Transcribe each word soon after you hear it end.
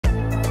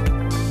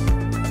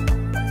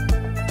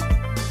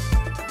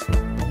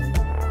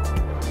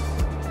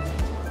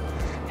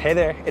Hey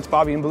there, it's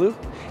BobbyInBlue,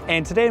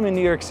 and today I'm in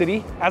New York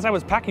City. As I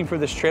was packing for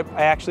this trip,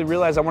 I actually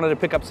realized I wanted to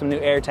pick up some new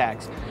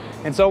AirTags.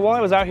 And so while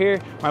I was out here,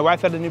 my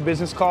wife had a new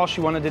business call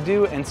she wanted to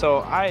do, and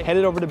so I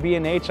headed over to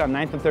B&H on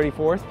 9th and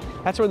 34th.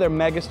 That's where their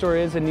mega store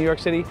is in New York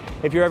City.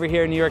 If you're ever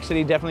here in New York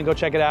City, definitely go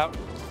check it out.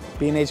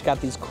 B&H got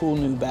these cool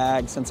new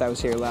bags since I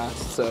was here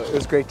last, so it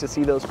was great to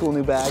see those cool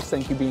new bags.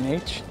 Thank you,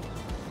 B&H.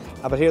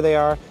 But here they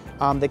are.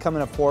 They come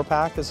in a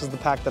 4-pack. This is the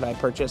pack that I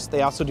purchased.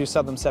 They also do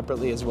sell them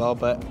separately as well,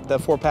 but the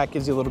 4-pack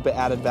gives you a little bit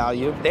added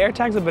value. The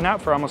AirTags have been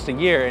out for almost a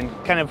year, and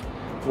kind of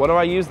what do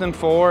I use them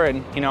for,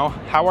 and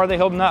how are they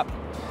holding up?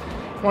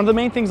 One of the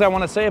main things I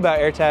want to say about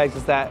AirTags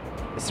is that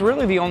it's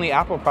really the only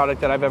Apple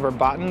product that I've ever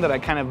bought that I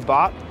kind of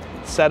bought,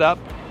 set up,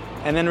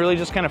 and then really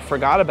just kind of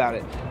forgot about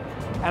it.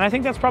 And I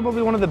think that's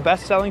probably one of the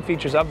best selling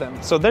features of them.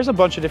 So there's a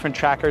bunch of different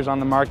trackers on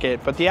the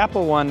market, but the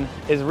Apple one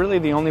is really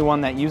the only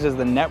one that uses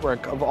the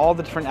network of all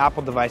the different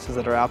Apple devices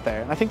that are out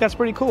there. And I think that's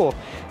pretty cool.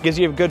 It gives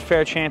you a good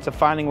fair chance of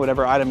finding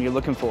whatever item you're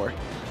looking for.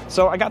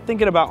 So I got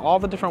thinking about all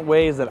the different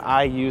ways that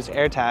I use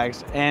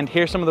AirTags, and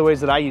here's some of the ways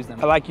that I use them.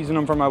 I like using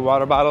them for my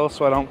water bottle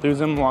so I don't lose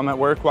them while I'm at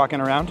work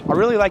walking around. I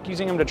really like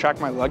using them to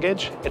track my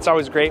luggage. It's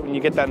always great when you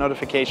get that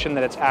notification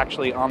that it's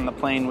actually on the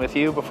plane with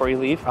you before you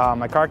leave.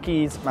 My car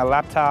keys, my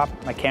laptop,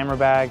 my camera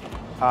bag,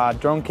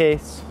 drone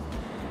case.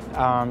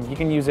 You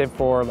can use it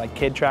for like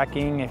kid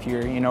tracking if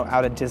you're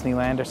out at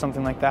Disneyland or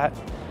something like that.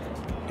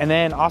 And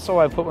then also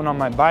I put one on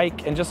my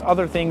bike and just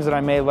other things that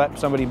I may let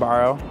somebody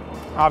borrow.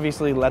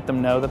 Obviously let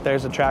them know that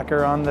there's a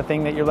tracker on the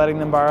thing that you're letting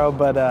them borrow,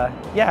 but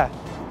yeah,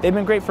 they've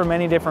been great for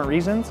many different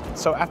reasons.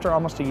 So after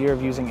almost a year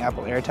of using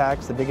Apple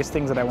AirTags, the biggest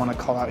things that I want to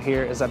call out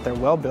here is that they're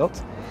well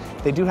built.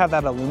 They do have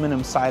that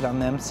aluminum side on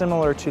them,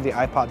 similar to the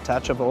iPod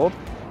Touch of old.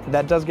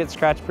 That does get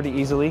scratched pretty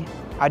easily.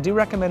 I do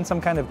recommend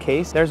some kind of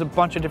case. There's a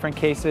bunch of different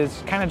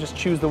cases. Kind of just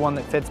choose the one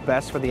that fits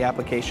best for the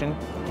application.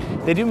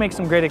 They do make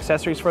some great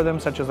accessories for them,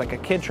 such as like a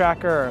kid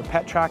tracker or a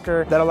pet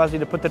tracker that allows you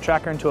to put the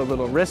tracker into a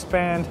little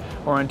wristband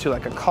or into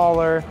like a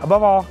collar.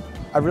 Above all,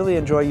 I really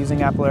enjoy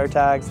using Apple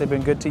AirTags. They've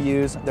been good to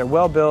use. They're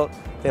well built,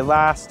 they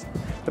last,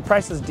 the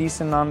price is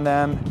decent on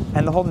them,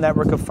 and the whole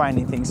network of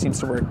finding things seems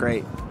to work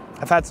great.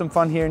 I've had some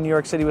fun here in New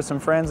York City with some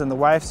friends and the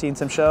wife, seeing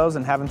some shows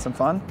and having some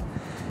fun.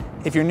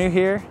 If you're new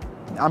here,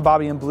 I'm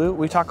BobbyInBlue.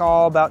 We talk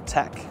all about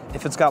tech.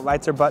 If it's got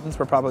lights or buttons,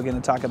 we're probably going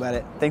to talk about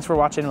it. Thanks for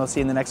watching, and we'll see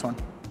you in the next one.